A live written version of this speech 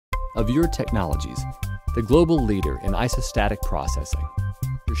Avure Technologies, the global leader in isostatic processing.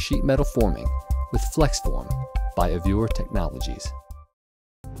 For sheet metal forming with FlexForm by Avure Technologies.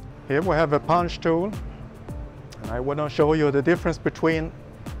 Here we have a punch tool, and I want to show you the difference between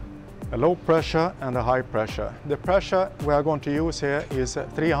a low pressure and a high pressure. The pressure we are going to use here is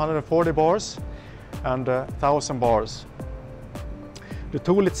 340 bars and 1000 bars. The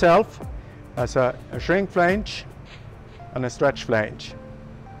tool itself has a shrink flange and a stretch flange.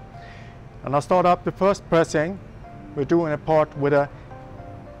 And I'll start up the first pressing. We're doing a part with a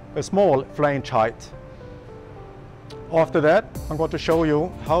small flange height. After that, I'm going to show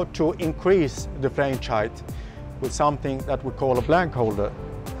you how to increase the flange height with something that we call a blank holder.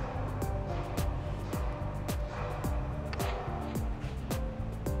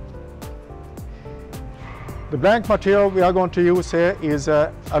 The blank material we are going to use here is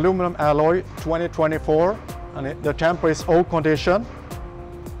aluminum alloy 2024, and the temper is O condition.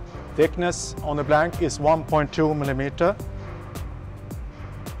 Thickness on the blank is 1.2 millimeter.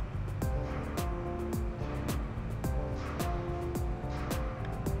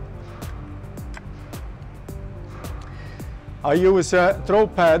 I use throw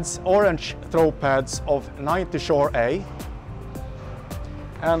pads, orange throw pads of 90 Shore A.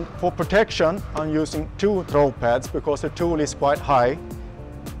 And for protection, I'm using 2 throw pads because the tool is quite high.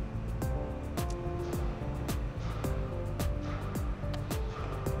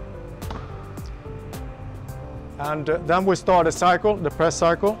 And then we start a cycle, the press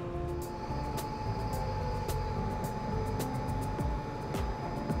cycle.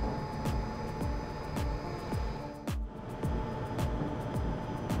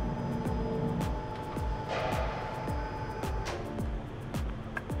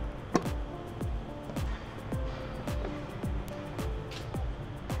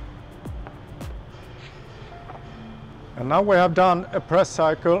 And now we have done a press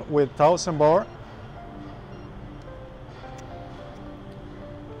cycle with 1000 bar.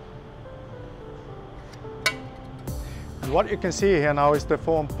 And what you can see here now is the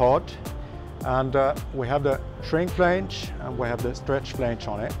form part, and we have the shrink flange and we have the stretch flange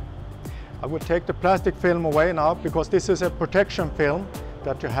on it. I will take the plastic film away now because this is a protection film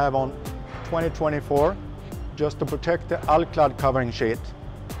that you have on 2024 just to protect the alclad covering sheet.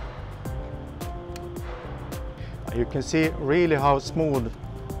 You can see really how smooth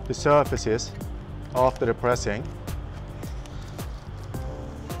the surface is after the pressing.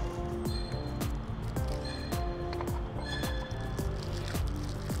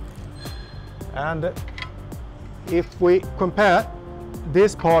 And if we compare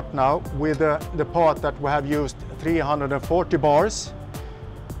this part now with the part that we have used 340 bars,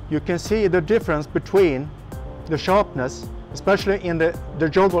 you can see the difference between the sharpness, especially in the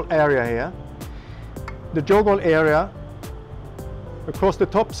joggle area here. The joggle area across the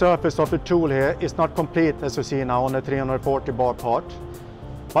top surface of the tool here is not complete, as you see now on the 340 bar part.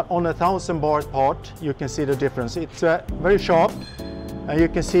 But on the 1000 bar part, you can see the difference. It's very sharp, and you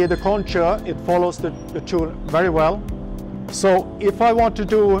can see the contour, it follows the tool very well. So if I want to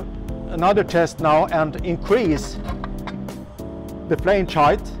do another test now and increase the flange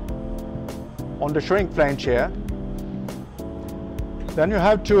height on the shrink flange here, then you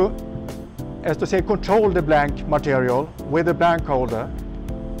have to, as to say, control the blank material with a blank holder.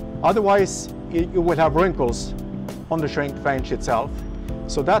 Otherwise, you will have wrinkles on the shrink flange itself.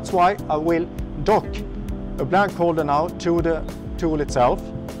 So that's why I will dock a blank holder now to the tool itself.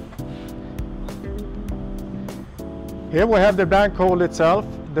 Here we have the blank holder itself.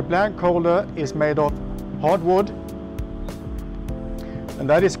 The blank holder is made of hardwood, and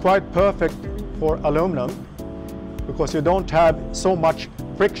that is quite perfect for aluminum because you don't have so much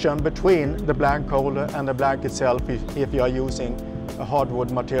friction between the blank holder and the blank itself if you are using a hardwood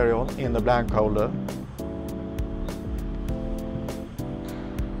material in the blank holder.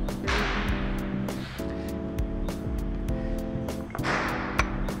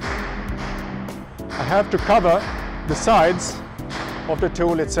 I have to cover the sides of the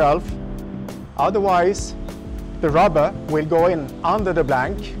tool itself, otherwise the rubber will go in under the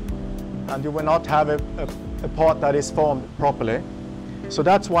blank and you will not have a part that is formed properly. So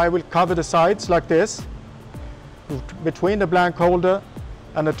that's why we'll cover the sides like this, between the blank holder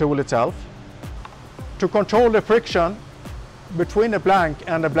and the tool itself. To control the friction between the blank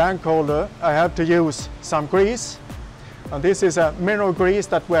and the blank holder, I have to use some grease. And this is a mineral grease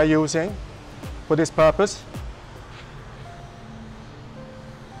that we are using for this purpose.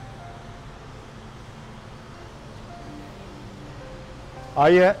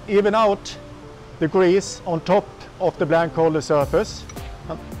 I even out the grease on top of the blank holder surface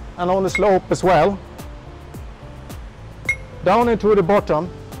and on the slope as well, down into the bottom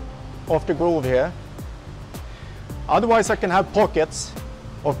of the groove here. Otherwise I can have pockets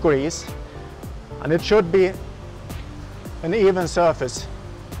of grease, and it should be an even surface,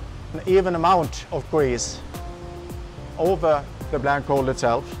 an even amount of grease over the blank hole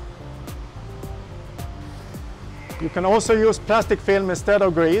itself. You can also use plastic film instead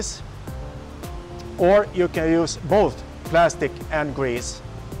of grease, or you can use both plastic and grease.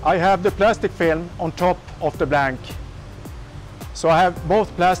 I have the plastic film on top of the blank, so I have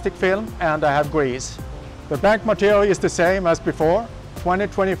both plastic film and I have grease. The blank material is the same as before,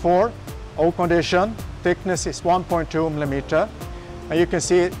 2024, O condition, thickness is 1.2 millimeter, and you can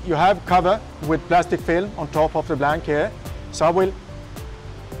see you have cover with plastic film on top of the blank here. So I will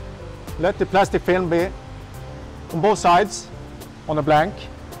let the plastic film be on both sides on the blank.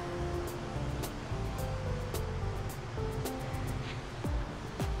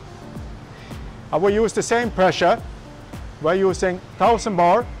 I will use the same pressure. We're using 1000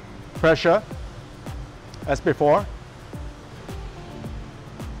 bar pressure as before.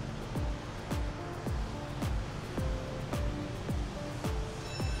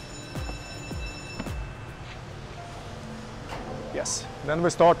 Yes, then we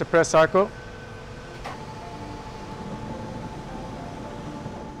start the press cycle.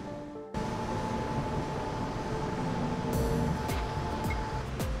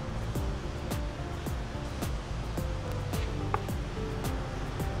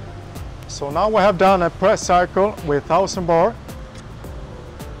 So now we have done a press cycle with 1000 bar.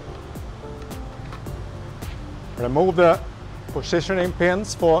 Remove the positioning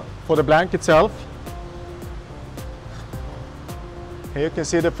pins for the blank itself. Here you can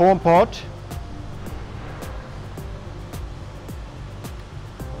see the foam part.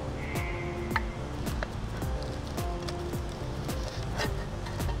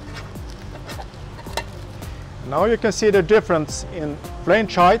 Now you can see the difference in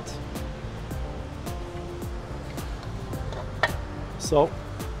flange height. So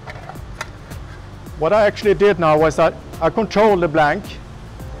what I actually did now was that I control the blank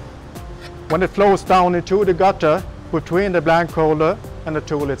when it flows down into the gutter between the blank holder and the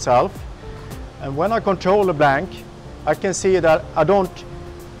tool itself. And when I control the blank, I can see that I don't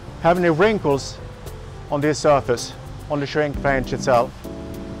have any wrinkles on this surface, on the shrink flange itself.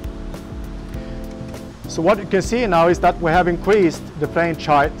 So what you can see now is that we have increased the flange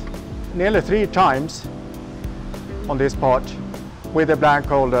height nearly 3 times on this part with the blank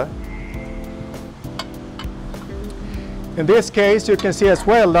holder. In this case you can see as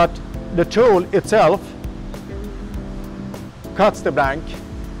well that the tool itself cuts the blank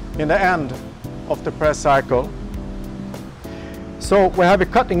in the end of the press cycle. So we have a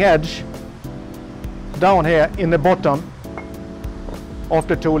cutting edge down here in the bottom of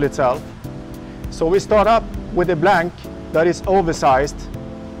the tool itself. So we start up with a blank that is oversized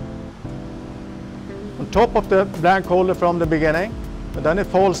on top of the blank holder from the beginning, and then it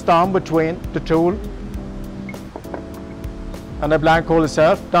falls down between the tool and the blank hole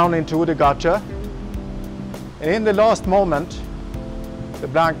itself down into the gutter. And in the last moment, the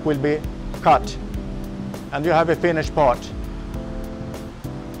blank will be cut and you have a finished part.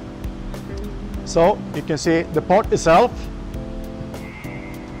 So you can see the part itself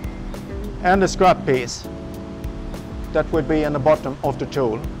and the scrap piece that would be in the bottom of the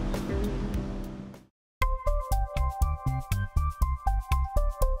tool.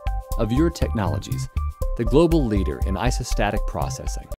 Avure Technologies, the global leader in isostatic processing.